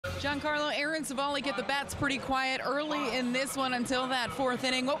Giancarlo, Aaron Savali get the bats pretty quiet early in this one until that fourth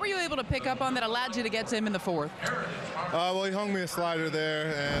inning. What were you able to pick up on that allowed you to get to him in the fourth? Well, he hung me a slider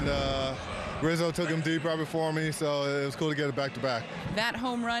there, and Rizzo took him deep right before me, so it was cool to get it back-to-back. That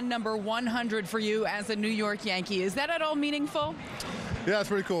home run, number 100 for you as a New York Yankee. Is that at all meaningful? Yeah, that's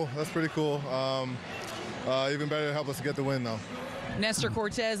pretty cool. That's pretty cool. Even better to help us to get the win, though. Nestor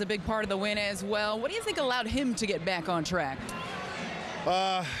Cortez, a big part of the win as well. What do you think allowed him to get back on track?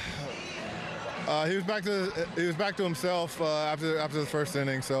 He was back to himself after the first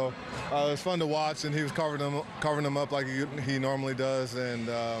inning, so it was fun to watch, and he was covering them up like he normally does, and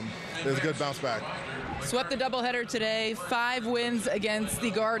it was a good bounce back. Swept the doubleheader today, 5 wins against the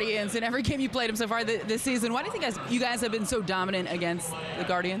Guardians in every game you played him so far this season. Why do you think you guys have been so dominant against the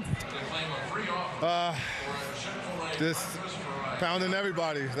Guardians? Just pounding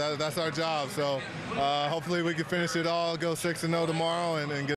everybody. That's our job. So hopefully we can finish it all, go 6-0 tomorrow, and get